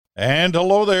And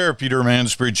hello there, Peter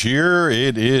Mansbridge here.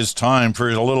 It is time for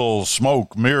a little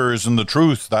smoke, mirrors, and the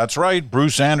truth. That's right,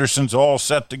 Bruce Anderson's all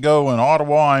set to go in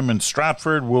Ottawa. I'm in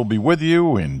Stratford. We'll be with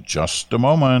you in just a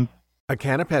moment.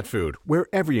 Acana Pet Food, where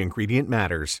every ingredient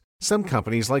matters. Some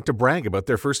companies like to brag about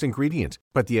their first ingredient,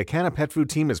 but the Acana Pet Food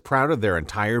team is proud of their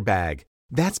entire bag.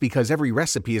 That's because every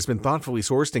recipe has been thoughtfully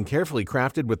sourced and carefully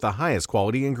crafted with the highest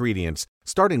quality ingredients,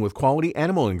 starting with quality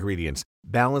animal ingredients,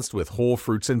 balanced with whole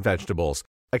fruits and vegetables.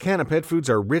 Acana Pet Foods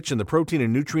are rich in the protein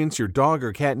and nutrients your dog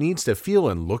or cat needs to feel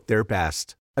and look their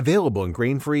best. Available in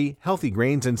grain-free, healthy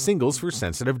grains and singles for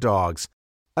sensitive dogs.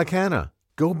 Acana,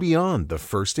 go beyond the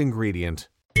first ingredient.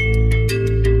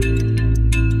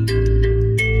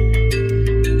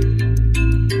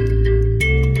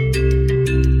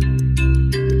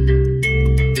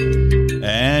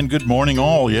 And good morning,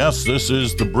 all. Yes, this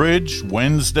is The Bridge,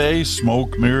 Wednesday,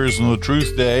 Smoke, Mirrors, and the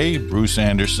Truth Day. Bruce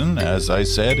Anderson, as I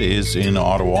said, is in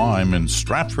Ottawa. I'm in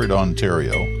Stratford,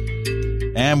 Ontario.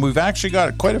 And we've actually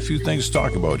got quite a few things to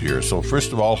talk about here. So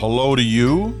first of all, hello to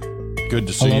you. Good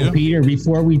to see you. Hello, Peter.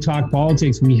 Before we talk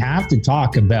politics, we have to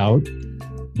talk about,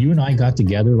 you and I got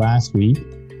together last week.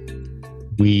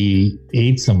 We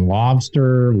ate some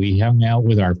lobster. We hung out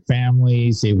with our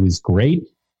families. It was great.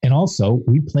 And also,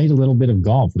 we played a little bit of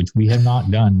golf, which we have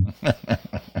not done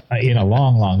in a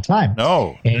long, long time.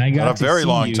 No, and I got not a very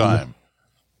long time.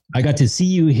 I got to see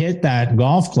you hit that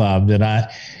golf club that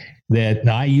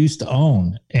I used to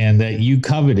own and that you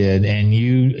coveted. And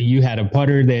you had a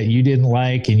putter that you didn't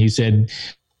like, and you said,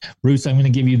 Bruce, I'm going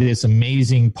to give you this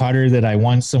amazing putter that I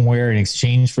won somewhere in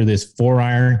exchange for this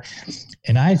 4-iron.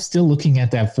 And I'm still looking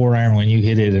at that 4-iron when you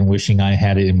hit it and wishing I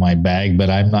had it in my bag, but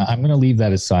I'm going to leave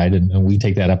that aside and we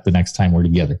take that up the next time we're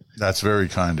together. That's very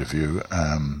kind of you,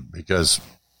 because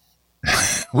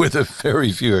with a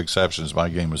very few exceptions, my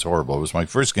game was horrible. It was my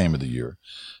first game of the year.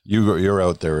 You're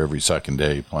out there every second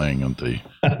day playing on the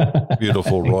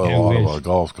beautiful Royal Ottawa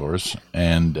golf course.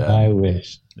 And I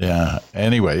wish. Yeah.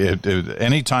 Anyway,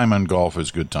 any time on golf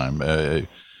is good time,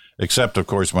 except, of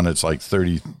course, when it's like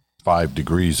 35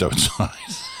 degrees outside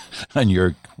and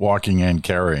you're walking and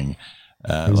carrying.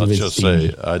 Let's just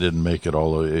say I didn't make it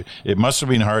all the way. It must have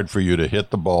been hard for you to hit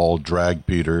the ball, drag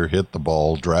Peter, hit the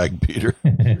ball, drag Peter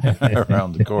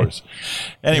around the course.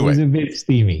 Anyway, it was a bit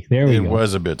steamy. There we go. It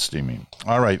was a bit steamy.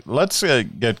 All right, let's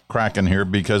get cracking here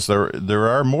because there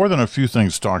are more than a few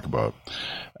things to talk about.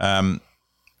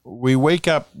 We wake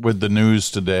up with the news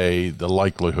today, the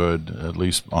likelihood, at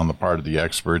least on the part of the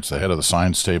experts, the head of the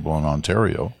science table in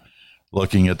Ontario,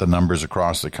 looking at the numbers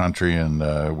across the country and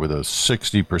with a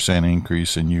 60%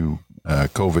 increase in new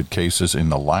COVID cases in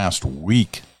the last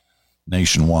week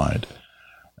nationwide.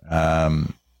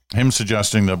 Him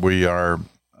suggesting that we are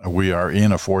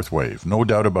in a fourth wave. No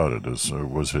doubt about it,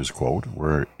 was his quote.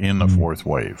 We're in the fourth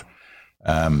wave.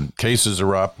 Cases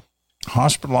are up.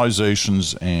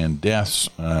 Hospitalizations and deaths,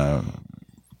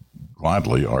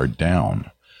 gladly, are down.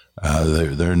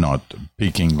 They're not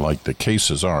peaking like the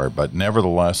cases are, but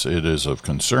nevertheless, it is of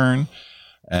concern.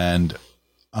 And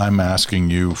I'm asking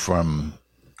you, from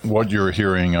what you're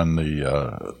hearing on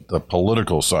the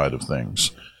political side of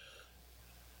things,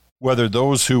 whether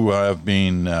those who have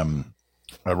been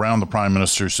around the Prime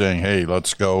Minister saying, hey,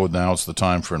 let's go, now's the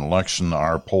time for an election,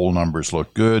 our poll numbers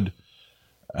look good.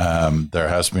 There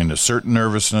has been a certain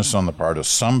nervousness on the part of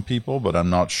some people, but I'm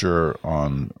not sure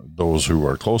on those who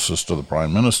are closest to the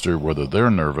Prime Minister whether they're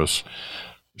nervous.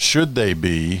 Should they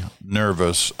be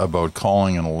nervous about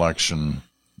calling an election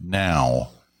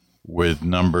now with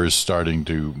numbers starting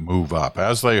to move up,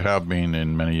 as they have been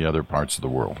in many other parts of the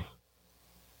world?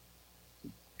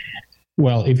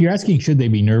 Well, if you're asking should they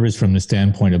be nervous from the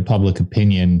standpoint of public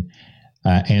opinion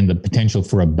and the potential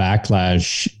for a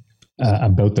backlash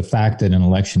about the fact that an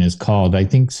election is called, I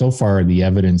think so far the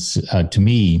evidence to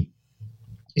me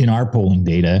in our polling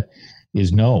data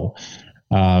is no,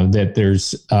 that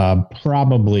there's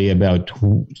probably about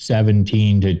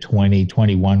 17 to 20,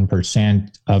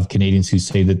 21% of Canadians who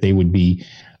say that they would be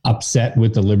upset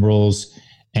with the Liberals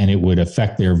and it would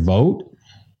affect their vote.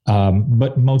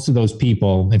 But most of those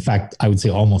people, in fact, I would say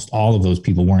almost all of those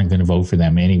people weren't going to vote for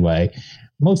them anyway.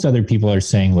 Most other people are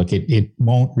saying, look, it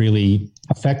won't really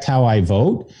affect how I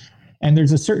vote. And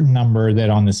there's a certain number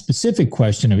that on the specific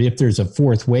question of if there's a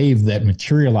fourth wave that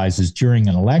materializes during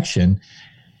an election,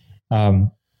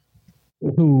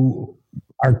 who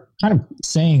are kind of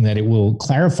saying that it will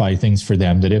clarify things for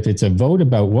them, that if it's a vote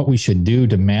about what we should do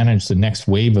to manage the next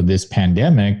wave of this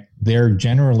pandemic, they're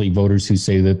generally voters who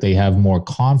say that they have more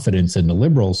confidence in the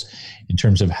Liberals in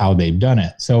terms of how they've done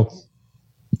it. So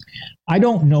I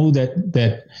don't know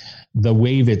that the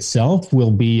wave itself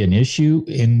will be an issue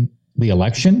in the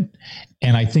election.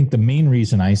 And I think the main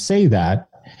reason I say that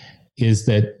is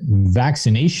that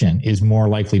vaccination is more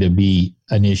likely to be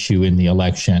an issue in the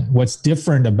election. What's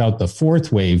different about the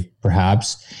fourth wave,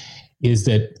 perhaps, is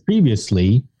that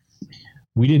previously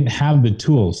we didn't have the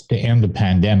tools to end the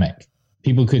pandemic.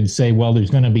 People could say, well,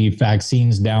 there's going to be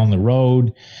vaccines down the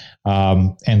road,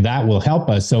 and that will help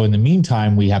us. So in the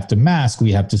meantime, we have to mask,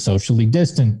 we have to socially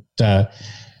distance.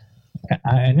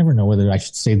 I never know whether I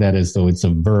should say that as though it's a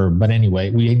verb, but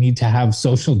anyway, we need to have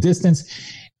social distance,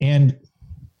 and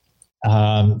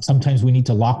sometimes we need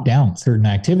to lock down certain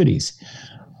activities.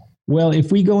 Well,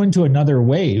 if we go into another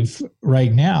wave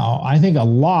right now, I think a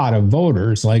lot of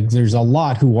voters, like there's a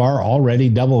lot who are already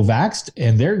double vaxxed,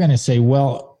 and they're going to say,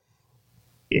 well,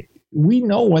 we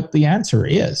know what the answer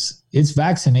is. It's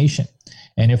vaccination.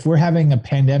 And if we're having a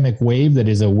pandemic wave that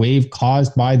is a wave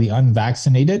caused by the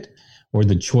unvaccinated or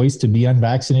the choice to be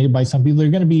unvaccinated by some people,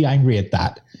 they're going to be angry at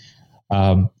that.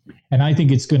 And I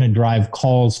think it's going to drive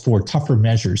calls for tougher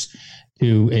measures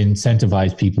to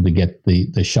incentivize people to get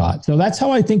the shot. So that's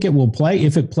how I think it will play,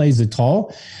 if it plays at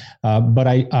all. But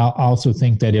I also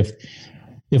think that if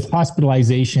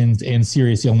hospitalizations and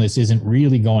serious illness isn't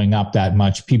really going up that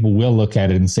much, people will look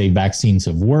at it and say vaccines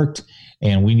have worked,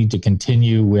 and we need to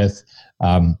continue with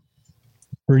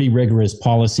pretty rigorous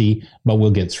policy, but we'll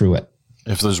get through it.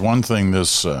 If there's one thing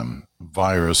this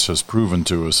virus has proven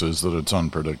to us is that it's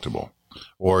unpredictable,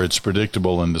 or it's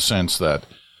predictable in the sense that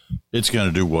it's going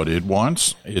to do what it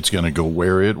wants, it's going to go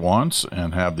where it wants,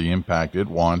 and have the impact it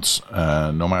wants,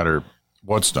 no matter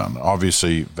what's done.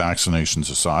 Obviously, vaccinations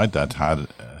aside, that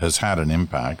has had an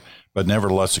impact, but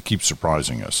nevertheless, it keeps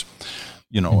surprising us.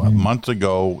 You know, a month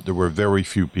ago, there were very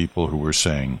few people who were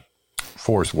saying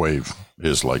fourth wave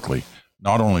is likely.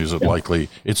 Not only is it likely,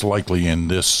 it's likely in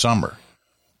this summer.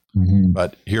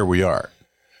 But here we are.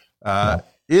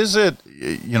 Is it,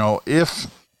 you know, if,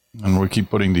 and we keep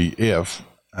putting the if,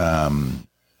 I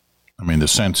mean, the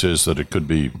sense is that it could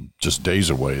be just days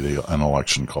away, an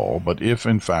election call. But if,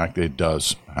 in fact, it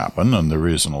does happen and there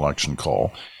is an election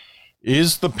call,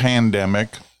 is the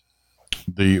pandemic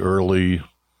the early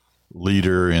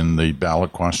leader in the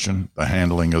ballot question, the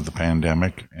handling of the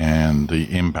pandemic and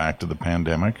the impact of the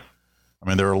pandemic? I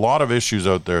mean, there are a lot of issues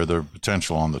out there that are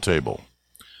potential on the table.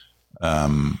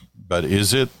 But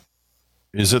is it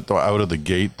out of the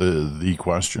gate the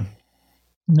question?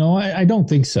 No, I don't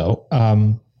think so.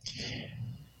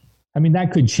 I mean,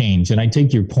 that could change. And I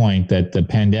take your point that the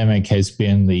pandemic has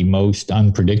been the most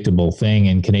unpredictable thing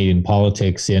in Canadian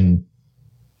politics in,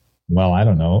 well, I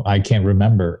don't know. I can't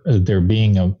remember there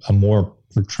being a more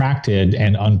protracted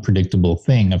and unpredictable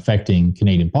thing affecting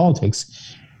Canadian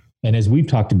politics. And as we've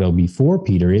talked about before,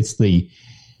 Peter, it's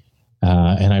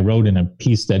and I wrote in a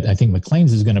piece that I think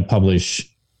Maclean's is going to publish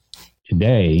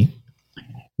today,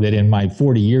 that in my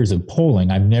 40 years of polling,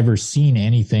 I've never seen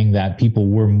anything that people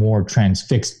were more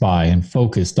transfixed by and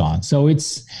focused on. So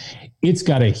it's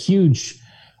got a huge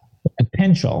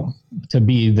potential to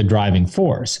be the driving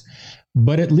force.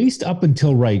 But at least up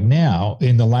until right now,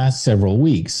 in the last several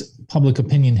weeks, public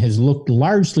opinion has looked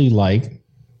largely like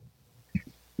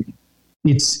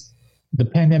the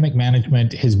pandemic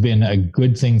management has been a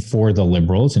good thing for the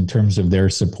Liberals in terms of their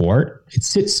support. It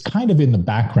sits kind of in the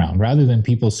background rather than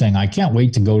people saying, I can't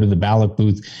wait to go to the ballot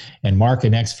booth and mark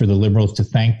an X for the Liberals to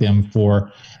thank them for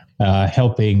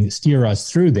helping steer us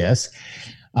through this.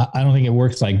 I don't think it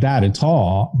works like that at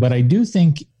all. But I do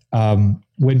think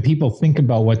when people think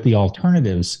about what the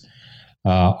alternatives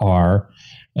are,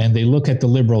 and they look at the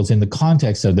Liberals in the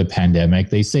context of the pandemic,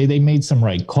 they say they made some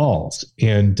right calls.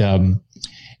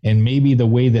 And maybe the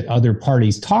way that other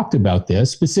parties talked about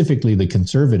this, specifically the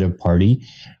Conservative Party,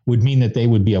 would mean that they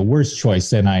would be a worse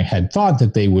choice than I had thought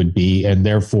that they would be. And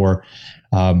therefore,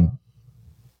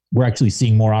 we're actually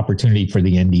seeing more opportunity for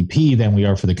the NDP than we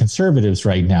are for the Conservatives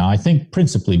right now. I think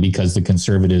principally because the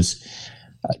Conservatives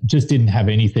just didn't have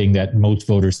anything that most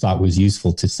voters thought was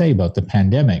useful to say about the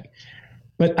pandemic.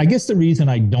 But I guess the reason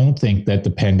I don't think that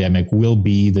the pandemic will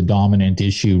be the dominant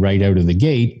issue right out of the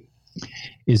gate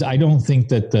is I don't think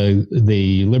that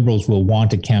the Liberals will want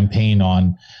to campaign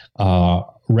on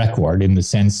record in the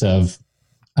sense of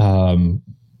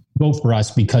vote for us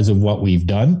because of what we've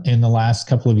done in the last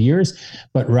couple of years,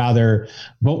 but rather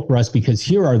vote for us because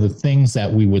here are the things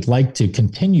that we would like to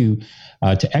continue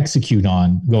to execute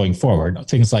on going forward.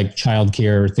 Things like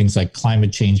childcare, things like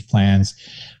climate change plans,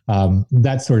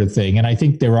 that sort of thing. And I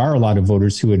think there are a lot of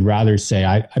voters who would rather say,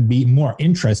 I'd be more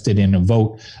interested in a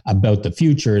vote about the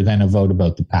future than a vote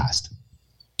about the past.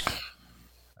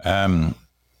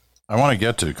 I want to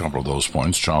get to a couple of those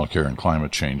points, childcare and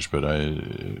climate change, but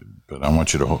I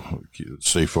want you to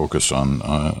stay focused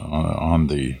on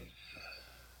the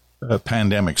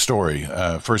pandemic story,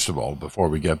 first of all, before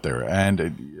we get there.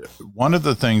 And one of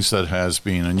the things that has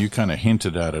been, and you kind of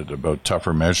hinted at it about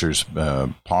tougher measures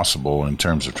possible in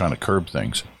terms of trying to curb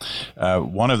things.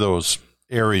 One of those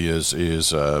areas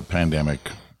is a pandemic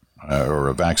or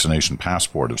a vaccination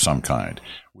passport of some kind.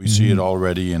 We see it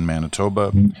already in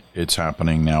Manitoba. It's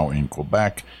happening now in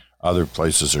Quebec. Other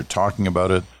places are talking about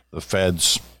it. The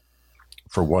feds,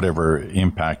 for whatever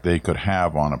impact they could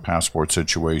have on a passport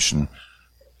situation,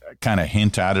 kind of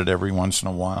hint at it every once in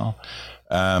a while.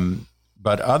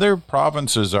 But other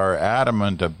provinces are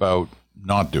adamant about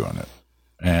not doing it.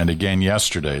 And again,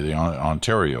 yesterday, the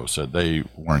Ontario said they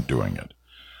weren't doing it.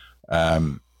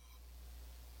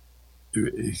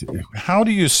 How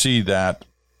do you see that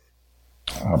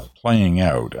playing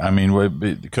out? I mean,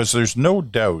 because there's no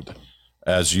doubt,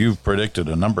 as you've predicted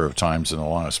a number of times in the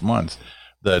last month,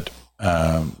 that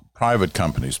private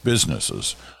companies,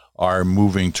 businesses, are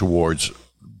moving towards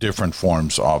different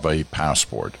forms of a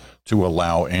passport to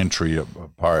allow entry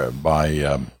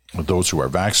by those who are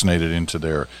vaccinated into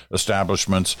their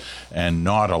establishments and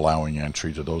not allowing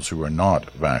entry to those who are not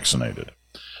vaccinated.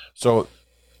 So,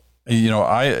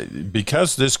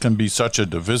 because this can be such a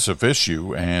divisive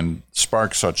issue and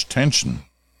spark such tension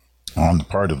on the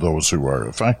part of those who are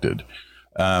affected,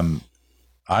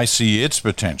 I see its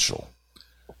potential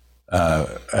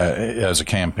as a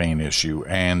campaign issue,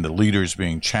 and the leaders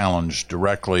being challenged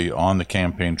directly on the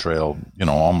campaign trail,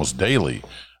 almost daily,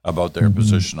 about their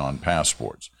position on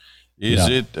passports.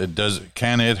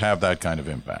 Can it have that kind of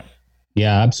impact?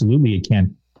 Yeah, absolutely it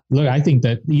can. Look, I think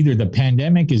that either the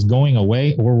pandemic is going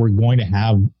away or we're going to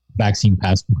have vaccine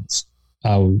passports.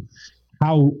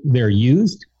 How they're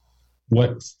used,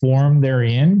 what form they're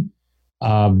in,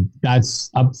 that's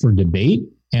up for debate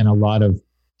and a lot of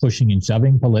pushing and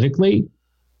shoving politically.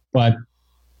 But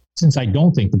since I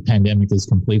don't think the pandemic is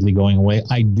completely going away,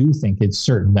 I do think it's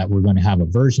certain that we're going to have a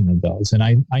version of those. And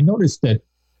I noticed that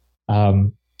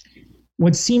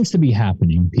what seems to be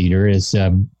happening, Peter, is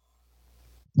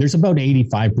there's about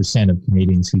 85% of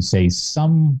Canadians who say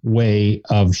some way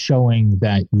of showing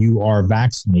that you are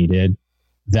vaccinated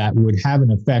that would have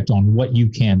an effect on what you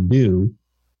can do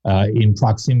in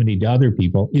proximity to other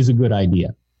people is a good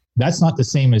idea. That's not the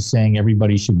same as saying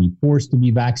everybody should be forced to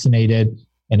be vaccinated.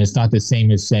 And it's not the same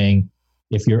as saying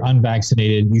if you're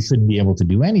unvaccinated, you shouldn't be able to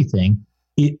do anything.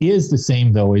 It is the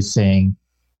same, though, as saying,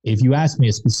 if you ask me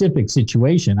a specific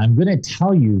situation, I'm going to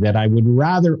tell you that I would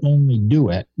rather only do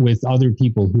it with other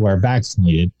people who are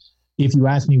vaccinated. If you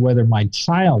ask me whether my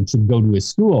child should go to a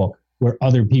school where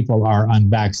other people are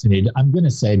unvaccinated, I'm going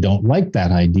to say I don't like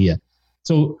that idea.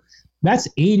 So that's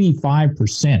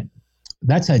 85%.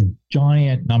 That's a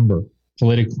giant number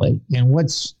politically. And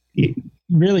what's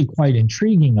really quite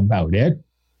intriguing about it,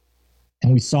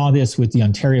 and we saw this with the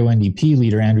Ontario NDP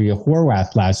leader, Andrea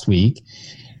Horwath, last week,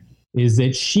 is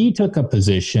that she took a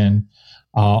position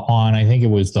on, I think it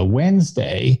was the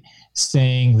Wednesday,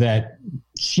 saying that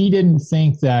she didn't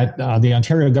think that the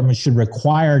Ontario government should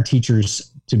require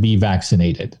teachers to be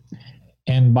vaccinated.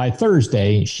 And by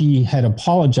Thursday, she had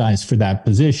apologized for that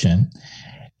position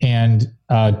and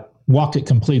walked it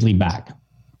completely back.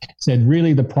 Said,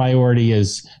 really, the priority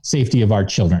is safety of our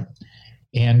children.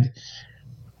 And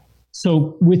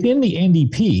so within the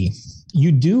NDP,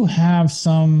 you do have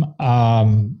some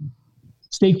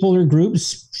stakeholder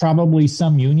groups, probably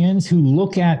some unions, who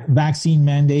look at vaccine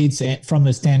mandates from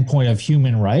the standpoint of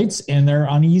human rights, and they're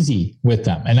uneasy with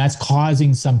them. And that's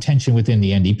causing some tension within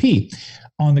the NDP.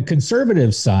 On the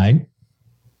conservative side,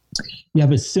 you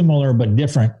have a similar but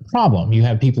different problem. You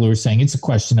have people who are saying it's a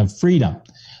question of freedom,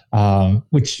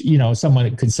 which,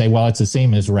 someone could say, well, it's the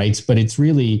same as rights, but it's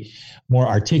really more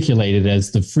articulated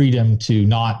as the freedom to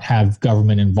not have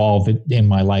government involved in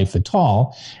my life at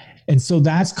all. And so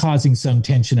that's causing some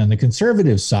tension on the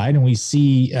conservative side. And we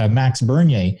see Max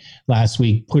Bernier last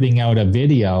week putting out a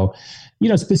video,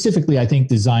 specifically, I think,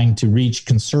 designed to reach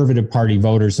Conservative Party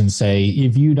voters and say,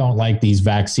 if you don't like these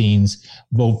vaccines,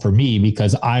 vote for me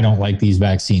because I don't like these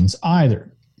vaccines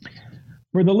either.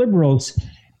 For the Liberals,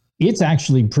 it's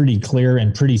actually pretty clear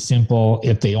and pretty simple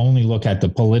if they only look at the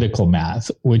political math,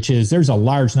 which is there's a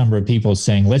large number of people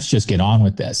saying, let's just get on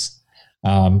with this.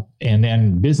 And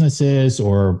then businesses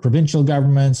or provincial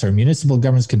governments or municipal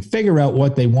governments can figure out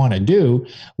what they want to do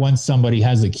once somebody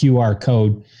has a QR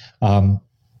code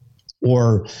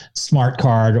or smart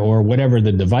card or whatever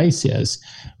the device is.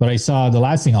 But the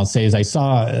last thing I'll say is I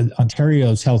saw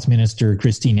Ontario's Health Minister,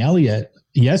 Christine Elliott,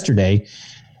 yesterday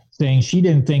saying she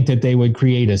didn't think that they would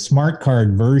create a smart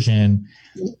card version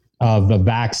of a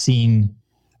vaccine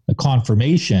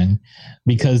confirmation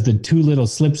because the two little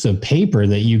slips of paper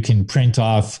that you can print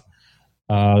off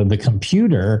the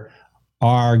computer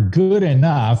are good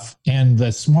enough, and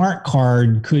the smart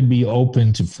card could be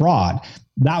open to fraud.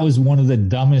 That was one of the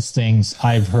dumbest things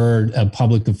I've heard a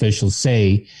public official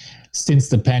say since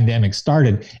the pandemic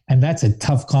started. And that's a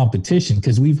tough competition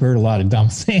because we've heard a lot of dumb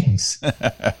things.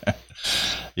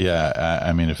 Yeah,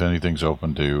 I mean, if anything's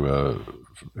open to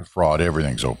fraud,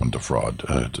 everything's open to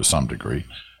fraud to some degree.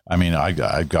 I mean,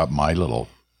 I've got my little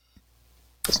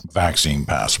vaccine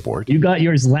passport. You got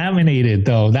yours laminated,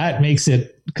 though. That makes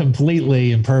it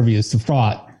completely impervious to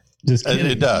fraud. Just kidding.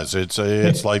 It does. It's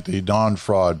like the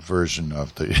non-fraud version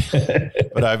of the.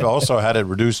 But I've also had it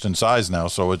reduced in size now,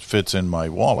 so it fits in my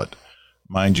wallet.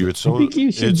 Mind you, it's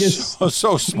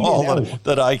so small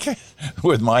that I can't,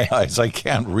 with my eyes, I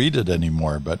can't read it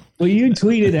anymore. But well, you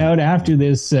tweet it out after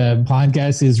this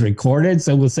podcast is recorded,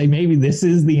 so we'll say maybe this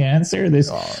is the answer.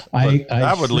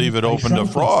 That would leave it open to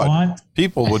fraud.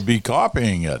 People would be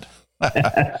copying it.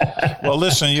 Well,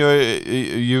 listen,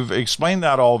 you've explained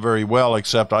that all very well,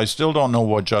 except I still don't know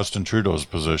what Justin Trudeau's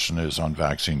position is on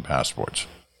vaccine passports.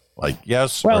 Like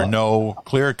yes or no,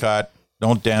 clear cut.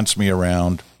 Don't dance me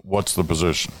around. What's the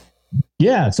position?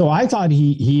 Yeah, so I thought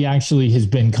he actually has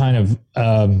been kind of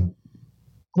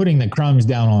putting the crumbs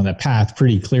down on the path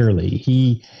pretty clearly.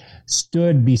 He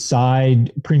stood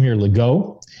beside Premier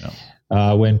Legault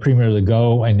when Premier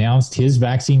Legault announced his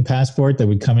vaccine passport that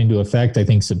would come into effect, I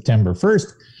think, September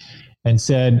 1st, and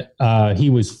said he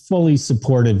was fully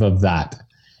supportive of that.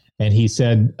 And he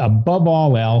said, above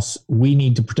all else, we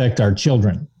need to protect our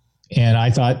children. And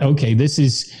I thought, okay, this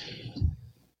is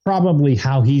probably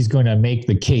how he's going to make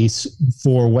the case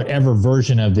for whatever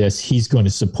version of this he's going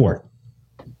to support.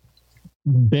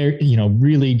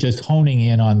 Really just honing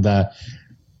in on the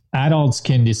adults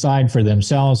can decide for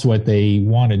themselves what they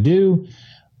want to do,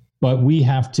 but we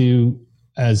have to,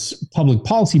 as public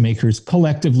policymakers,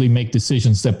 collectively make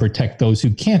decisions that protect those who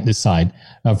can't decide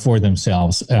for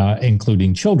themselves,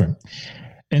 including children.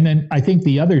 And then I think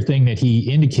the other thing that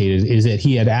he indicated is that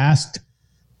he had asked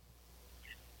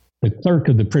the clerk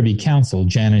of the Privy Council,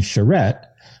 Janice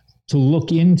Charette, to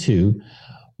look into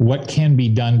what can be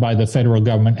done by the federal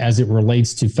government as it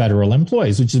relates to federal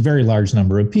employees, which is a very large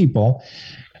number of people.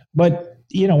 But,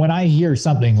 when I hear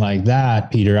something like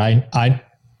that, Peter, I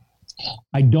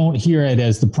don't hear it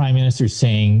as the Prime Minister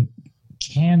saying,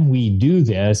 can we do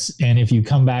this? And if you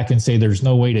come back and say there's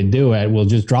no way to do it, we'll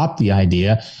just drop the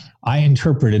idea. I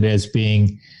interpret it as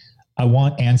being, I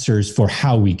want answers for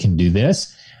how we can do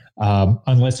this.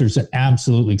 Unless there's an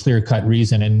absolutely clear-cut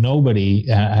reason, and nobody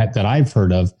that I've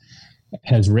heard of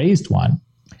has raised one.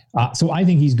 So I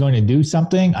think he's going to do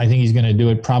something. I think he's going to do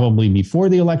it probably before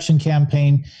the election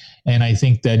campaign, and I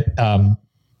think that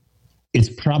it's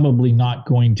probably not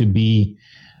going to be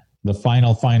the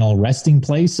final resting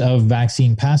place of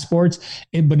vaccine passports.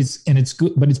 But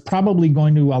it's probably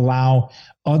going to allow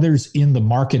others in the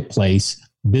marketplace,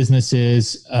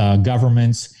 businesses,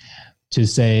 governments, to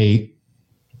say,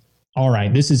 all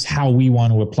right, this is how we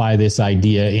want to apply this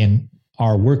idea in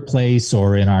our workplace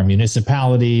or in our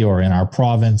municipality or in our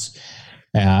province.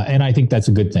 And I think that's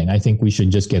a good thing. I think we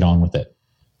should just get on with it.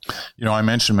 I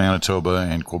mentioned Manitoba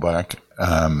and Quebec.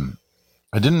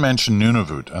 I didn't mention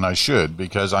Nunavut, and I should,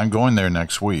 because I'm going there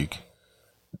next week.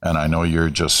 And I know you're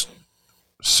just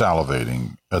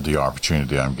salivating at the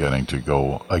opportunity I'm getting to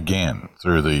go again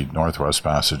through the Northwest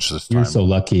Passage this time. You're so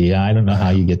lucky. I don't know how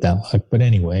you get that luck, but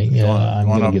anyway, I'm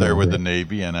going up there with the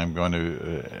Navy, and I'm going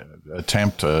to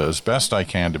attempt as best I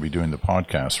can to be doing the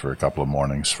podcast for a couple of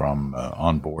mornings from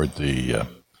on board the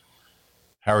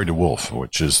Harry de Wolf,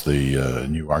 which is the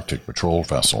new Arctic patrol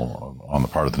vessel on the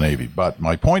part of the Navy. But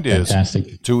my point is,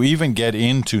 to even get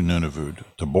into Nunavut,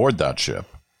 to board that ship,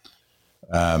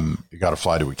 you got to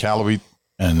fly to Iqaluit,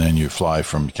 and then you fly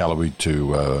from Iqaluit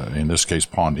to, in this case,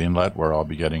 Pond Inlet, where I'll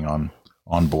be getting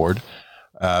on board.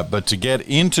 But to get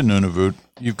into Nunavut,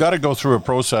 you've got to go through a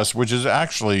process which is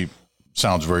actually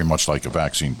sounds very much like a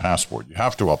vaccine passport. You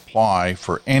have to apply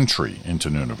for entry into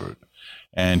Nunavut.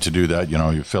 And to do that,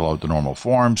 you fill out the normal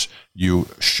forms, you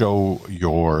show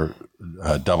your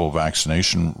double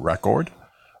vaccination record,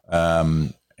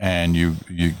 and you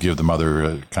give them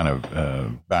other kind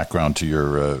of background to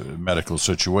your medical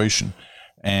situation.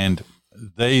 And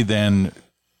they then,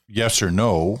 yes or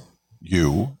no,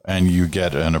 and you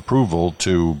get an approval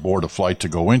to board a flight to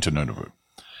go into Nunavut.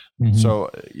 Mm-hmm. So,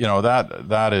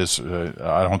 that is,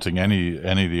 I don't think any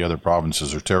of the other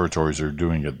provinces or territories are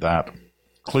doing it that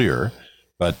clear.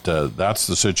 But that's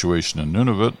the situation in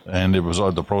Nunavut, and it was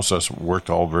the process worked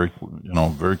all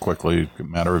very quickly, a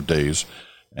matter of days,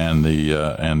 and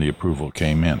the approval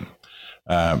came in.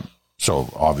 So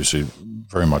obviously,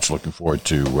 very much looking forward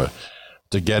to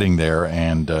getting there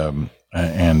and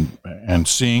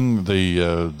seeing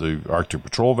the Arctic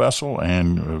Patrol vessel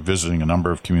and visiting a number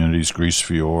of communities, Grise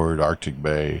Fjord, Arctic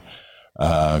Bay,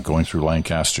 going through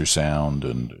Lancaster Sound,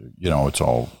 and it's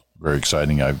all very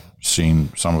exciting. I've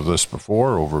seen some of this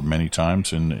before over many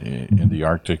times in the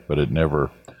Arctic, but it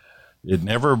never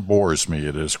bores me.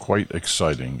 It is quite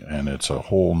exciting, and it's a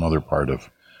whole nother part of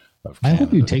Canada. I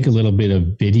hope you take a little bit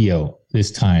of video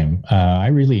this time. I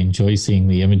really enjoy seeing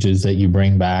the images that you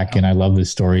bring back, and I love the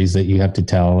stories that you have to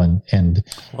tell. And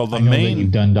I know that you've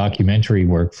done documentary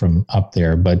work from up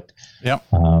there, but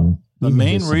the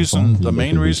main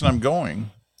reason I'm going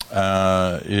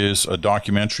is a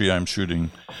documentary I'm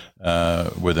shooting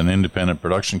with an independent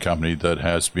production company that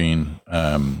has been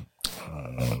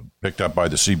picked up by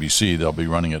the CBC. They'll be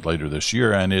running it later this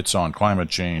year, and it's on climate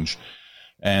change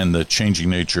and the changing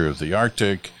nature of the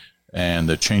Arctic and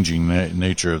the changing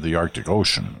nature of the Arctic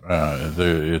Ocean.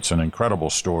 It's an incredible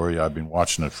story. I've been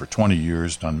watching it for 20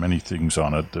 years, done many things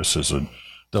on it. This is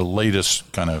the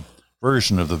latest kind of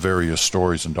version of the various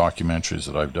stories and documentaries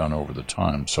that I've done over the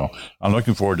time. So I'm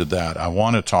looking forward to that. I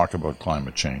want to talk about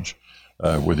climate change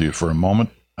with you for a moment.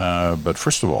 But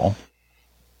first of all,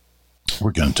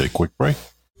 we're going to take a quick break.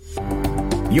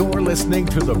 You're listening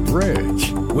to The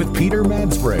Bridge with Peter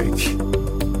Mansbridge.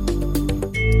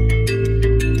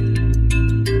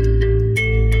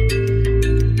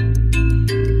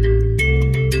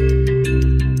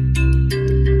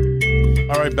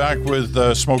 All right, back with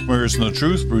Smoke, Mirrors, and the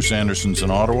Truth. Bruce Anderson's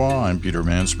in Ottawa. I'm Peter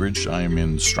Mansbridge. I am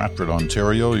in Stratford,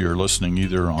 Ontario. You're listening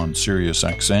either on Sirius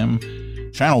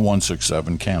XM, Channel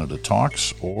 167, Canada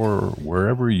Talks, or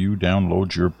wherever you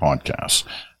download your podcasts.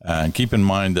 And keep in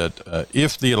mind that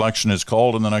if the election is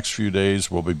called in the next few days,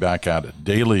 we'll be back at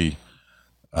daily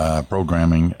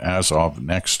programming as of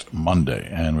next Monday.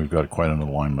 And we've got quite an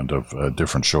alignment of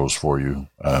different shows for you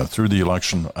through the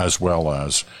election, as well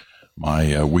as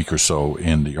my week or so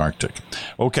in the Arctic.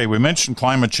 Okay, we mentioned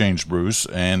climate change, Bruce,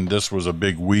 and this was a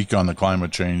big week on the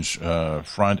climate change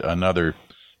front. Another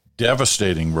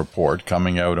devastating report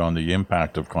coming out on the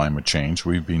impact of climate change.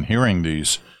 We've been hearing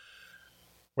these,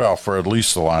 well, for at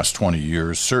least the last 20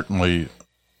 years, certainly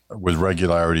with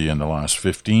regularity in the last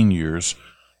 15 years.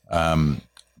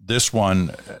 This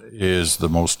one is the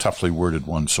most toughly worded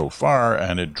one so far,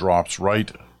 and it drops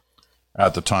right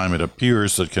at the time it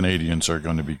appears that Canadians are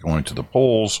going to be going to the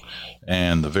polls,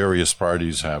 and the various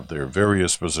parties have their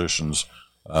various positions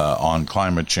on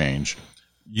climate change.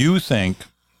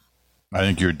 I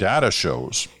think your data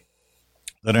shows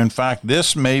that, in fact,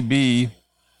 this may be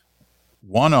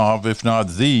one of, if not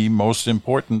the most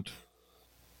important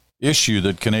issue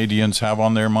that Canadians have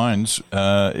on their minds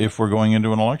if we're going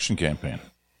into an election campaign.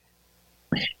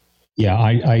 Yeah,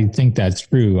 I think that's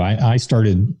true. I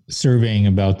started surveying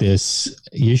about this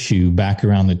issue back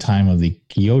around the time of the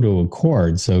Kyoto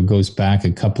Accord. So it goes back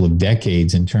a couple of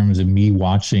decades in terms of me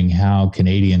watching how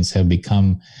Canadians have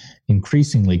become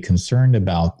increasingly concerned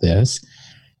about this.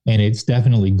 And it's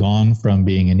definitely gone from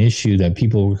being an issue that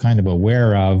people were kind of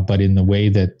aware of, but in the way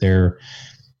that they're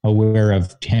aware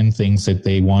of 10 things that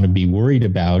they want to be worried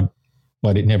about,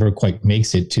 but it never quite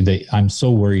makes it to the, I'm so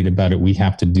worried about it, we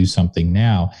have to do something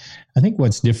now. I think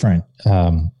what's different,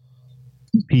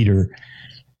 Peter,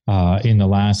 in the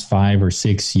last 5 or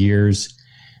 6 years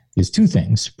is two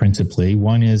things, principally.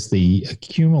 One is the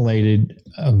accumulated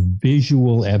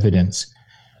visual evidence,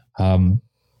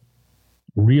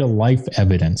 real life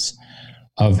evidence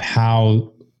of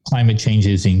how climate change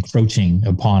is encroaching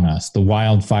upon us. The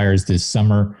wildfires this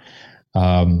summer,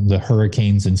 the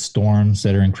hurricanes and storms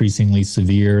that are increasingly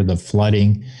severe, the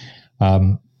flooding.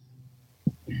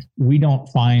 We don't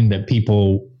find that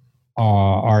people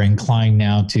are inclined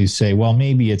now to say, well,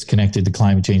 maybe it's connected to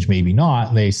climate change, maybe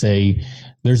not. They say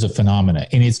there's a phenomena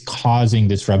and it's causing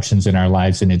disruptions in our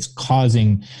lives, and it's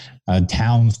causing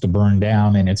towns to burn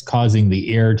down, and it's causing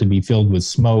the air to be filled with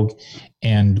smoke,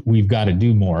 and we've got to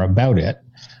do more about it.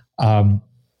 The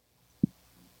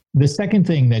second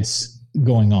thing that's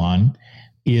going on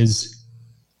is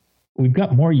we've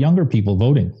got more younger people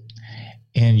voting,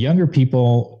 and younger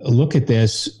people look at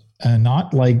this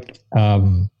not like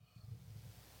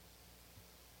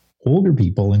older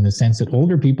people, in the sense that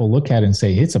older people look at it and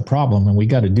say, it's a problem and we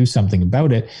got to do something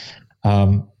about it.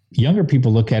 Younger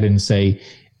people look at it and say,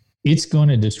 it's going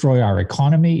to destroy our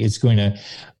economy. It's going to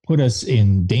put us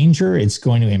in danger. It's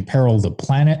going to imperil the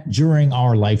planet during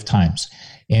our lifetimes.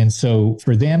 And so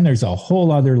for them, there's a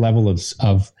whole other level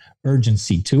of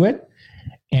urgency to it.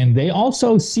 And they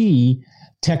also see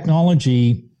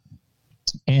technology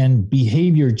and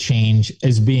behavior change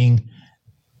as being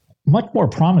much more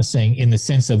promising, in the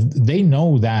sense of they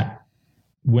know that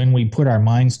when we put our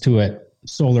minds to it,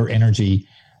 solar energy,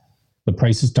 the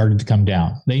prices started to come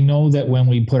down. They know that when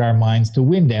we put our minds to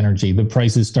wind energy, the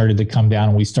prices started to come down,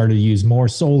 and we started to use more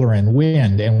solar and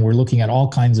wind, and we're looking at all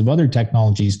kinds of other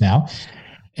technologies now.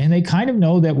 And they kind of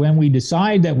know that when we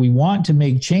decide that we want to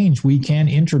make change, we can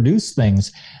introduce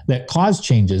things that cause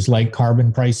changes, like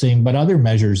carbon pricing, but other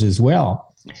measures as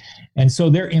well. And so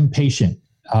they're impatient.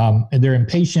 They're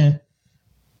impatient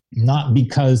not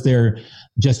because they're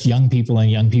just young people and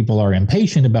young people are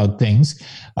impatient about things.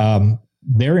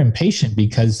 They're impatient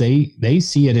because they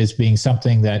see it as being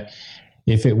something that,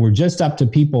 if it were just up to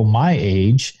people my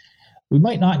age, we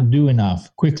might not do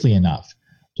enough quickly enough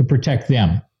to protect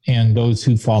them and those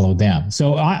who follow them.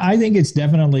 So I think it's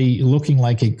definitely looking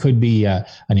like it could be an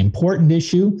important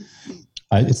issue.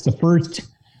 It's the first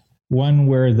one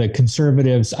where the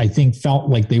Conservatives, I think, felt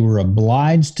like they were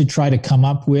obliged to try to come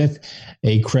up with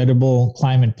a credible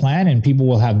climate plan, and people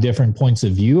will have different points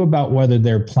of view about whether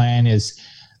their plan is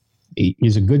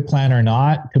a good plan or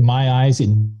not. To my eyes, it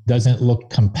doesn't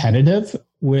look competitive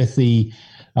with the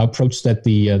approach that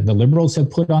the Liberals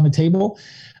have put on the table.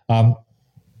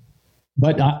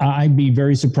 But I'd be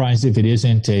very surprised if it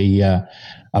isn't a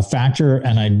factor.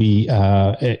 And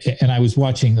I was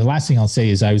watching, the last thing I'll say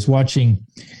is I was watching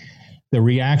the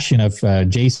reaction of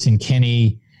Jason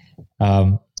Kenney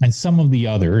and some of the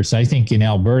others. I think in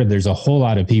Alberta, there's a whole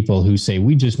lot of people who say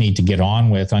we just need to get on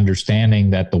with understanding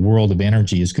that the world of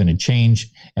energy is going to change,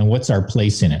 and what's our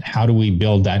place in it? How do we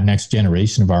build that next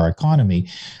generation of our economy?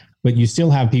 But you still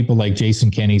have people like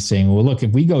Jason Kenney saying, well, look,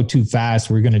 if we go too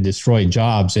fast, we're going to destroy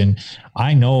jobs. And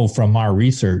I know from our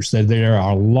research that there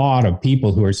are a lot of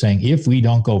people who are saying, if we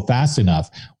don't go fast enough,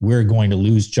 we're going to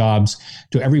lose jobs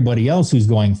to everybody else who's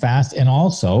going fast. And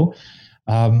also,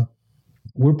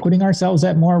 we're putting ourselves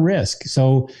at more risk.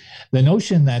 So the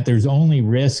notion that there's only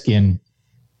risk in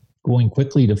going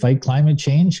quickly to fight climate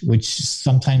change, which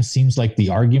sometimes seems like the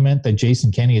argument that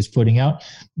Jason Kenney is putting out,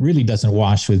 really doesn't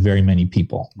wash with very many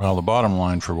people. Well, the bottom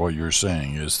line for what you're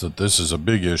saying is that this is a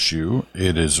big issue.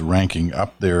 It is ranking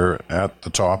up there at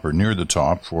the top or near the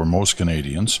top for most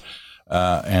Canadians.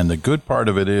 And the good part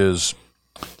of it is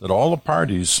that all the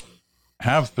parties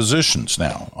have positions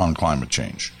now on climate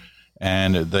change.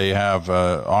 And they have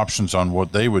options on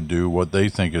what they would do, what they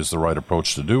think is the right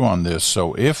approach to do on this.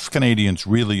 So if Canadians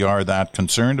really are that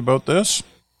concerned about this,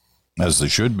 as they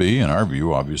should be, in our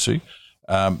view, obviously,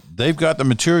 they've got the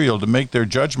material to make their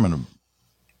judgment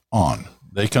on.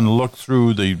 They can look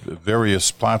through the various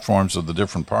platforms of the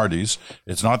different parties.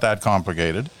 It's not that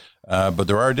complicated, but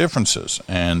there are differences.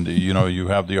 And, you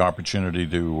have the opportunity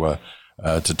to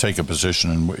take a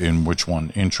position in which one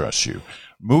interests you.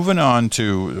 Moving on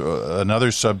to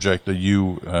another subject that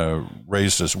you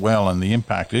raised as well, and the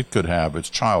impact it could have,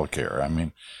 is childcare. I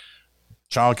mean,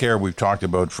 childcare we've talked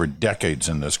about for decades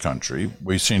in this country.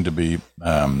 We seem to be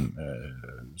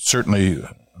certainly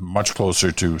much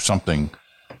closer to something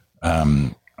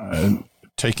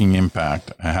taking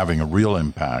impact, having a real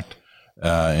impact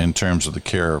in terms of the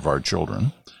care of our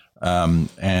children.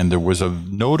 And there was a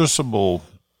noticeable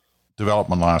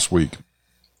development last week.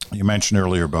 You mentioned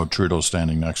earlier about Trudeau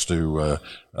standing next to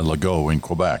Legault in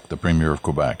Quebec, the Premier of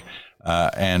Quebec.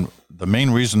 And the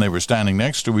main reason they were standing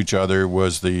next to each other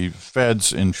was the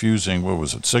feds infusing,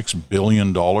 $6 billion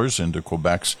into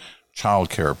Quebec's child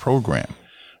care program.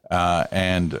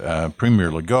 And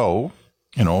Premier Legault,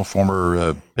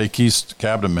 former Péquiste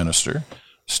cabinet minister,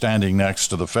 standing next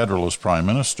to the Federalist Prime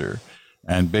Minister,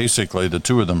 and basically the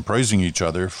two of them praising each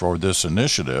other for this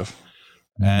initiative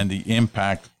and the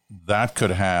impact that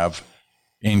could have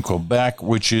in Quebec,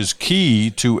 which is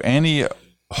key to any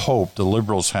hope the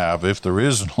Liberals have, if there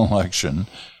is an election,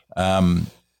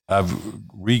 of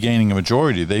regaining a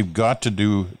majority. They've got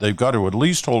to at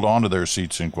least hold on to their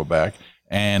seats in Quebec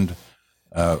and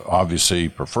obviously,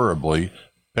 preferably,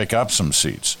 pick up some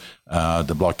seats.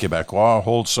 The Bloc Québécois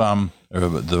holds some,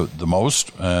 the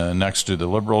most, next to the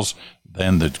Liberals.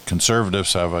 Then the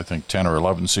Conservatives have, I think, 10 or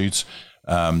 11 seats.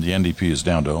 The NDP is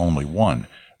down to only one.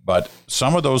 But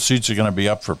some of those seats are going to be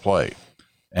up for play.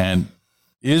 And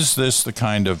is this the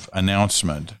kind of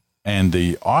announcement and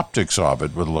the optics of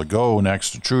it, with Legault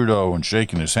next to Trudeau and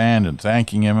shaking his hand and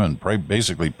thanking him and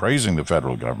basically praising the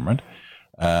federal government,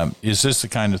 is this the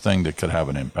kind of thing that could have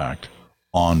an impact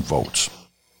on votes?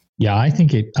 Yeah, I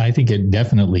think it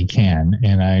definitely can,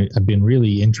 and I've been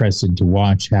really interested to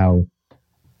watch how,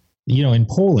 in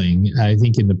polling. I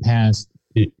think in the past,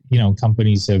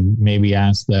 companies have maybe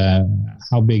asked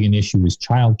how big an issue is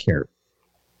childcare,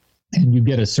 and you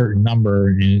get a certain number,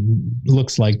 and it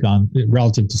looks like on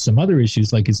relative to some other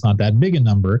issues, like it's not that big a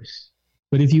number.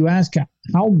 But if you ask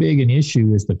how big an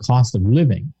issue is the cost of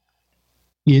living,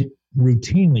 it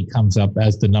routinely comes up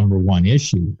as the number one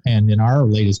issue. And in our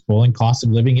latest polling, cost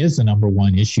of living is the number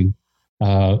one issue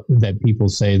that people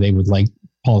say they would like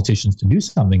politicians to do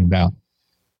something about.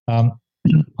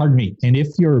 Pardon me. And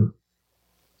if you're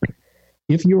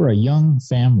a young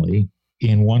family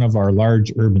in one of our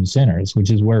large urban centers,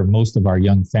 which is where most of our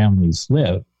young families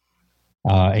live,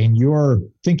 and you're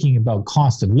thinking about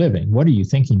cost of living, what are you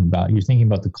thinking about? You're thinking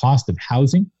about the cost of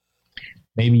housing.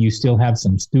 Maybe you still have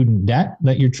some student debt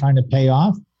that you're trying to pay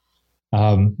off.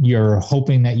 You're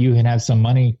hoping that you can have some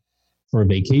money for a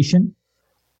vacation.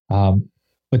 But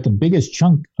the biggest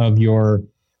chunk of your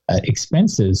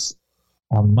expenses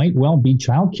might well be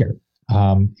childcare.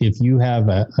 If you have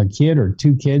a kid or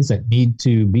two kids that need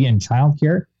to be in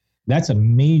childcare, that's a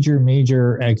major,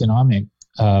 major economic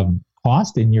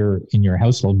cost in your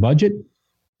household budget.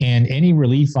 And any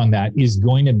relief on that is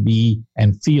going to be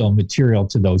and feel material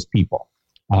to those people.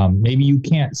 Maybe you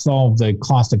can't solve the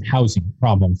cost of housing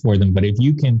problem for them, but if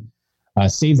you can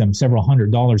save them several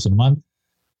 $100s a month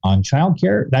on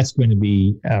childcare, that's going to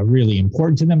be really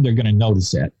important to them. They're going to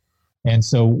notice it. And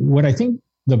so what I think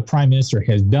the Prime Minister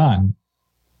has done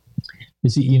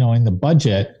is, in the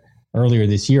budget earlier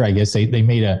this year, I guess they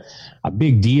made a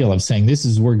big deal of saying,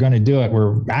 we're going to do it.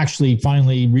 We're actually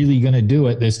finally really going to do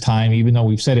it this time, even though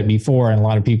we've said it before and a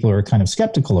lot of people are kind of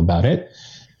skeptical about it.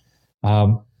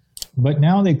 But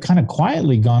now they've kind of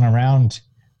quietly gone around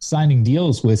signing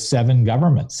deals with 7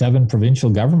 provincial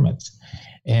governments.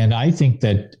 And I think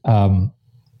that,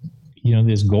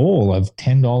 this goal of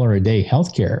 $10 a day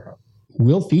healthcare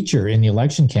will feature in the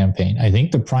election campaign. I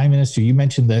think the Prime Minister, you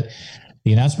mentioned that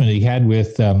the announcement that he had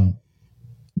with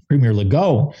Premier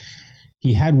Legault,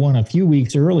 he had one a few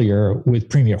weeks earlier with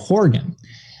Premier Horgan,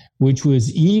 which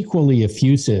was equally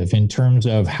effusive in terms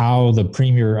of how the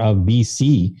Premier of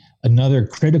BC, another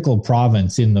critical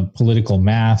province in the political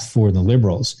math for the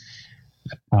Liberals,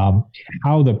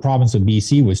 how the province of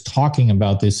BC was talking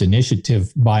about this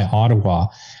initiative by Ottawa.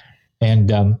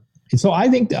 And so I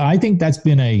think that's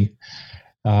been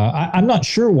I'm not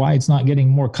sure why it's not getting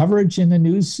more coverage in the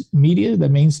news media, the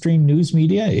mainstream news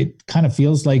media. It kind of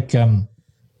feels like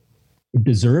it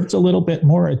deserves a little bit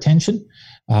more attention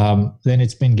than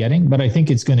it's been getting, but I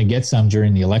think it's going to get some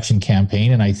during the election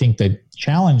campaign. And I think the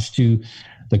challenge to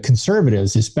the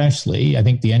Conservatives, especially, I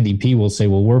think the NDP will say,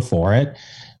 well, we're for it.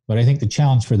 But I think the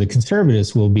challenge for the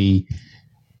Conservatives will be,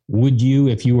 would you,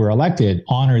 if you were elected,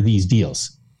 honor these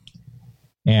deals?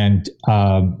 And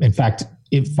in fact,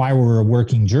 if I were a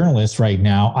working journalist right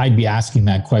now, I'd be asking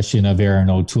that question of Aaron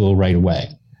O'Toole right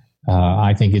away.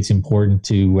 I think it's important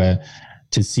to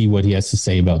see what he has to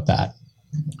say about that.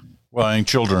 Well, I think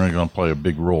children are going to play a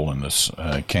big role in this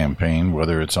campaign,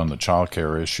 whether it's on the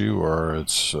childcare issue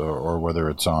or whether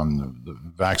it's on the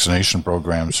vaccination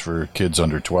programs for kids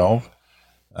under 12,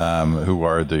 who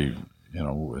are the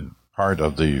part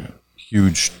of the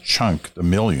huge chunk, the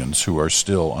millions who are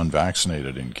still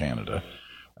unvaccinated in Canada,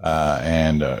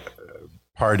 and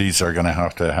parties are going to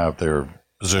have their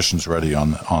positions ready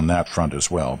on that front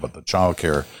as well. But the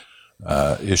childcare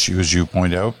issue, as you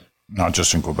point out, not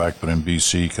just in Quebec, but in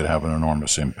BC, could have an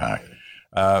enormous impact.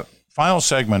 Final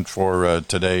segment for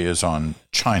today is on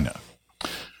China.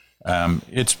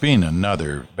 It's been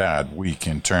another bad week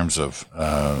in terms of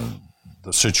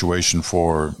the situation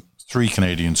for 3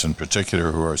 Canadians in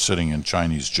particular who are sitting in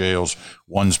Chinese jails.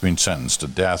 One's been sentenced to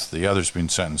death. The other's been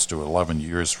sentenced to 11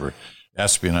 years for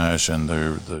espionage, and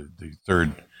the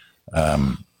third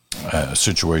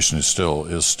situation is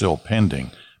still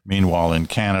pending. Meanwhile, in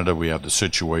Canada, we have the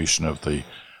situation of the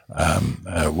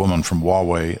woman from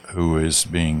Huawei who is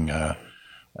being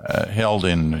held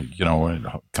in,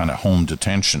 kind of home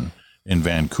detention in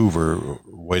Vancouver,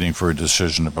 waiting for a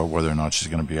decision about whether or not she's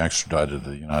going to be extradited to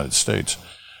the United States.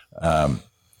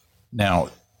 Now,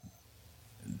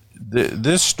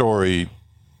 this story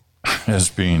has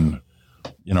been,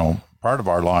 part of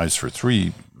our lives for at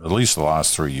least the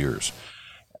last 3 years.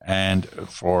 And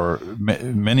for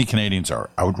many Canadians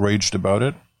are outraged about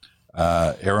it.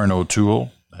 Aaron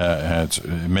O'Toole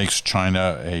makes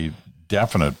China a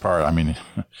definite part. I mean,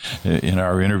 in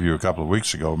our interview a couple of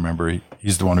weeks ago, remember,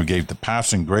 he's the one who gave the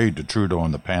passing grade to Trudeau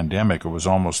in the pandemic. It was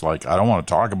almost like, I don't want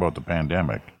to talk about the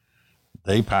pandemic.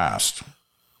 They passed.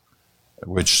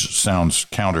 which sounds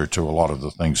counter to a lot of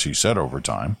the things he said over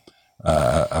time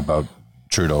about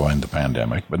Trudeau and the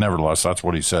pandemic. But nevertheless, that's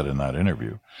what he said in that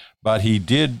interview. But he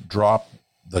did drop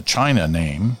the China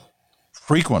name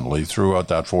frequently throughout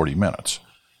that 40 minutes.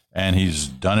 And he's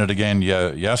done it again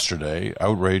yesterday,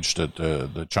 outraged at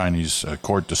the Chinese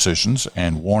court decisions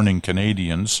and warning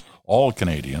Canadians, all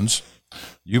Canadians,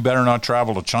 you better not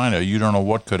travel to China. You don't know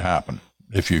what could happen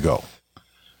if you go.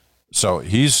 So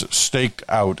he's staked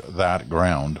out that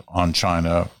ground on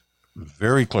China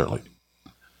very clearly.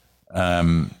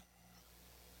 To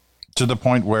the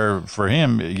point where for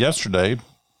him yesterday,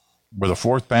 with a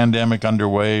fourth pandemic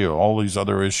underway, all these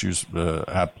other issues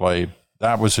at play,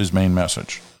 that was his main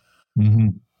message. Mm-hmm.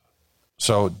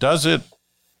 So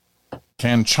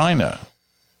can China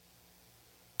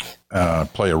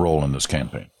play a role in this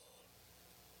campaign?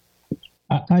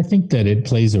 I think that it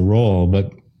plays a role,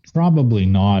 but probably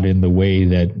not in the way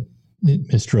that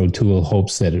Mr. O'Toole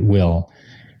hopes that it will.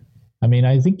 I mean,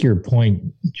 I think your point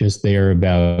just there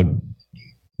about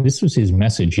this was his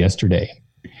message yesterday.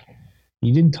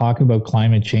 He didn't talk about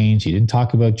climate change. He didn't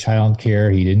talk about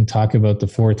childcare. He didn't talk about the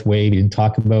fourth wave. He didn't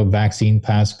talk about vaccine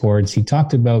passports. He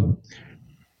talked about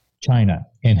China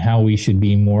and how we should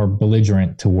be more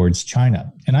belligerent towards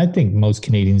China. And I think most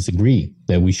Canadians agree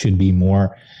that we should be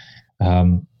more,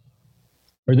 or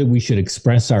that we should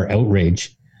express our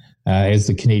outrage, as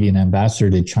the Canadian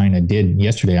ambassador to China did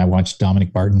yesterday. I watched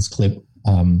Dominic Barton's clip.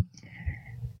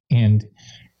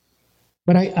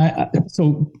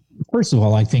 So first of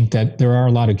all, I think that there are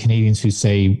a lot of Canadians who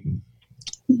say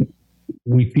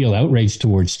we feel outraged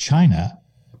towards China,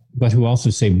 but who also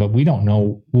say, but we don't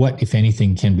know what, if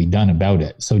anything, can be done about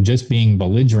it. So just being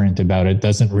belligerent about it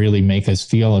doesn't really make us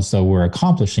feel as though we're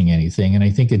accomplishing anything. And I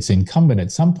think it's incumbent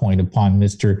at some point upon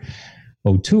Mr.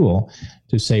 O'Toole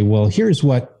to say, well, here's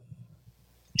what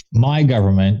my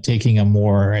government taking a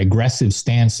more aggressive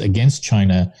stance against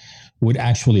China would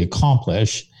actually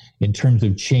accomplish in terms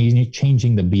of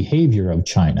changing the behavior of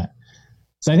China.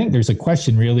 So I think there's a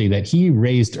question really that he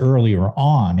raised earlier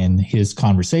on in his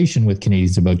conversation with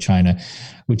Canadians about China,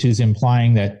 which is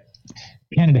implying that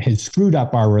Canada has screwed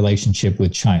up our relationship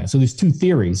with China. So there's two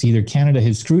theories. Either Canada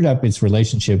has screwed up its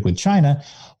relationship with China,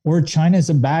 or China is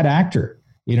a bad actor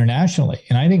internationally.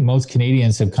 And I think most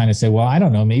Canadians have kind of said, well, I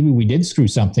don't know, maybe we did screw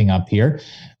something up here,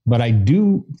 but I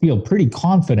do feel pretty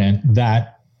confident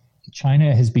that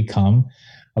China has become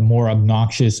a more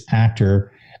obnoxious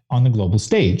actor on the global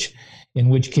stage, in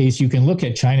which case you can look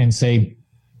at China and say,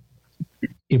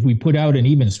 if we put out an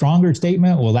even stronger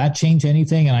statement, will that change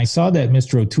anything? And I saw that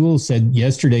Mr. O'Toole said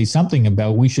yesterday something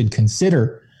about we should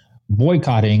consider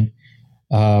boycotting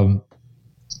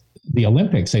the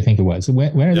Olympics, I think it was.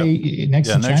 When are they next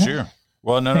in China? Next year.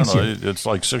 Well, no. It's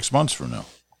like 6 months from now.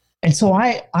 And so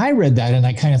I read that and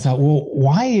I kind of thought, well,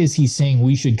 why is he saying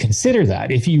we should consider that?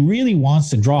 If he really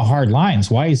wants to draw hard lines,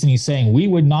 why isn't he saying we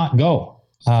would not go?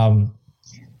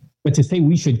 But to say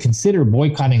we should consider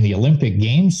boycotting the Olympic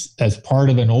Games as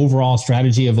part of an overall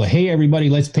strategy of like, hey, everybody,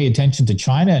 let's pay attention to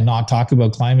China and not talk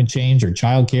about climate change or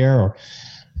childcare or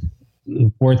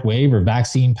fourth wave or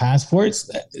vaccine passports,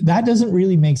 that doesn't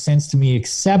really make sense to me,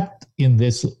 except in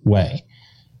this way,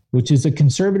 which is that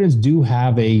conservatives do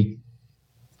have a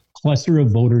cluster of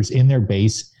voters in their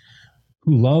base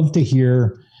who love to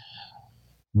hear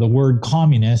the word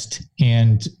communist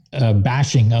and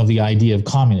bashing of the idea of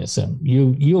communism.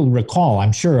 You'll recall,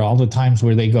 I'm sure, all the times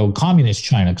where they go communist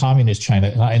China,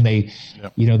 and they,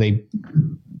 they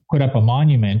put up a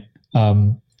monument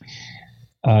to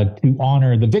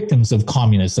honor the victims of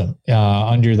communism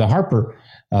under the Harper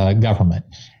government.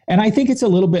 And I think it's a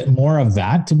little bit more of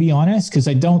that, to be honest, because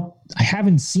I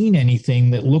haven't seen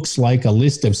anything that looks like a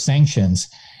list of sanctions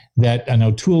that an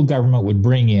O'Toole government would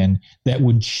bring in that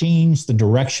would change the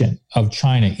direction of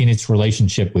China in its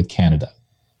relationship with Canada.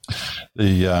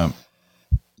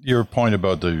 Your point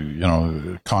about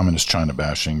the communist China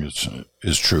bashing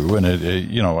is true, and it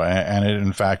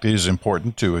in fact is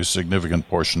important to a significant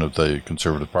portion of the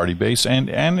Conservative Party base, and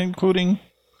including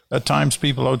at times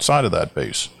people outside of that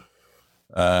base.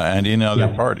 And in other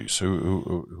parties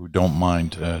who don't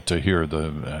mind to hear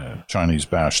the Chinese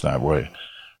bash that way.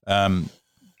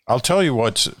 I'll tell you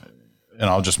what, and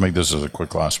I'll just make this as a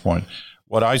quick last point,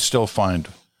 what I still find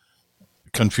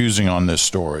confusing on this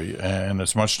story, and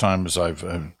as much time as I've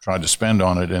tried to spend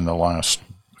on it in the last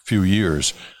few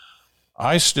years,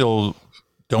 I still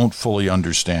don't fully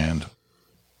understand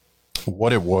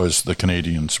what it was the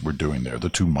Canadians were doing there, the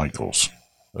two Michaels,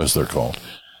 as they're called.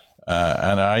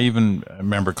 And I even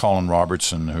remember Colin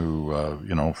Robertson,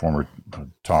 who, former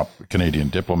top Canadian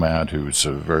diplomat who's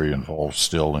very involved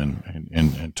still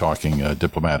in talking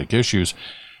diplomatic issues,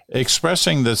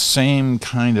 expressing the same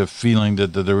kind of feeling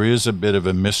that there is a bit of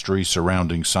a mystery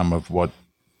surrounding some of what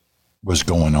was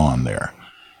going on there.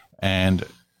 And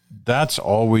that's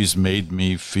always made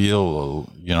me feel,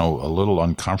 a little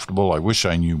uncomfortable. I wish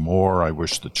I knew more. I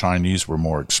wish the Chinese were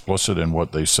more explicit in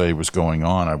what they say was going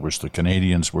on. I wish the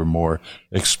Canadians were more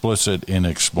explicit in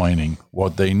explaining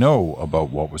what they know about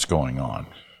what was going on.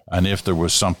 And if there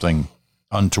was something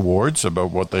untowards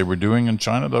about what they were doing in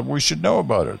China, that we should know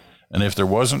about it. And if there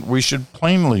wasn't, we should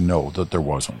plainly know that there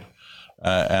wasn't.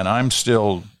 And I'm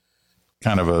still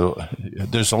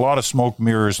there's a lot of smoke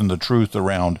mirrors and the truth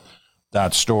around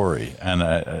that story. And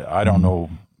I don't know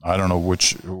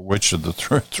which of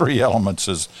the three elements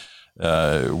is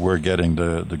we're getting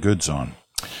the goods on.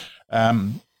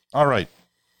 All right.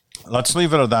 Let's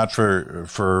leave it at that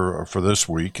for this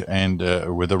week.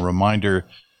 And with a reminder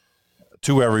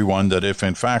to everyone that if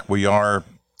in fact we are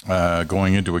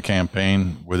going into a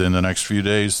campaign within the next few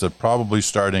days, that probably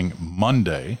starting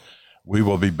Monday, we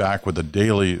will be back with a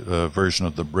daily version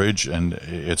of The Bridge, and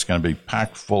it's going to be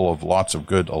packed full of lots of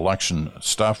good election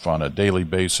stuff on a daily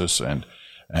basis.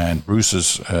 And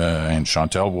Bruce's and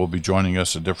Chantel will be joining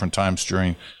us at different times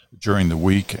during the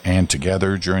week and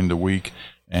together during the week.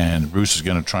 And Bruce is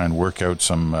going to try and work out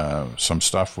some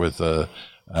stuff with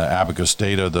Abacus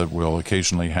data that will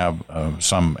occasionally have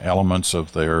some elements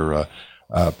of their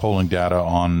polling data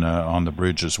on the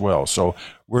bridge as well. So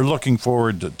we're looking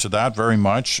forward to that very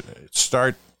much.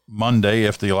 Start Monday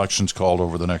if the election's called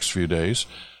over the next few days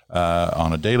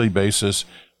on a daily basis.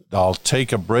 I'll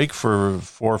take a break for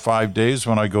 4 or 5 days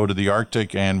when I go to the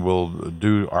Arctic, and we'll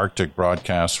do Arctic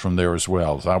broadcasts from there as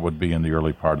well. That would be in the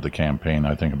early part of the campaign.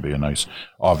 I think it'd be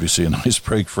obviously a nice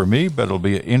break for me, but it'll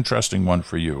be an interesting one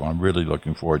for you. I'm really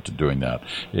looking forward to doing that.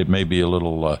 It may be a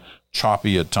little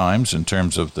choppy at times in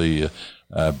terms of the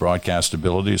broadcast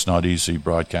ability. It's not easy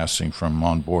broadcasting from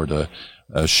on board a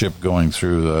ship going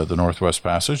through the Northwest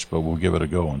Passage, but we'll give it a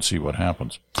go and see what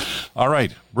happens. All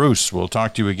right, Bruce, we'll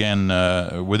talk to you again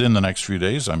within the next few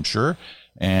days, I'm sure.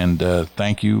 And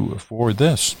thank you for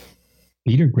this.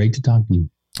 Peter, great to talk to you.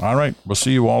 All right, we'll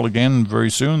see you all again very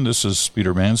soon. This is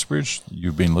Peter Mansbridge.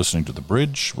 You've been listening to The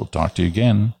Bridge. We'll talk to you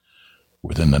again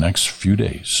within the next few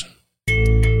days.